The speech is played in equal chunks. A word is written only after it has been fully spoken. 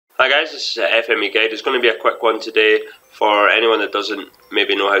Hi guys, this is FME Guide. It's going to be a quick one today for anyone that doesn't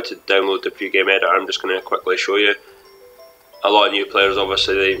maybe know how to download the Pregame editor. I'm just going to quickly show you. A lot of new players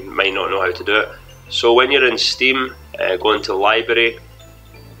obviously they might not know how to do it. So when you're in Steam, go into Library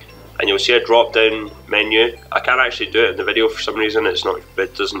and you'll see a drop down menu. I can't actually do it in the video for some reason,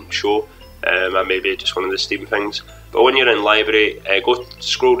 it doesn't show. Maybe just one of the Steam things. But when you're in Library,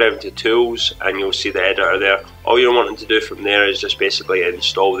 scroll down to Tools and you'll see the editor there. All you're wanting to do from there is just basically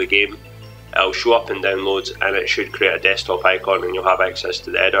install the game. It'll show up in downloads and it should create a desktop icon and you'll have access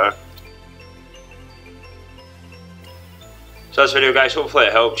to the editor. So that's the video guys, hopefully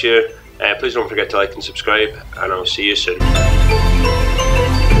it helped you. Please don't forget to like and subscribe and I'll see you soon.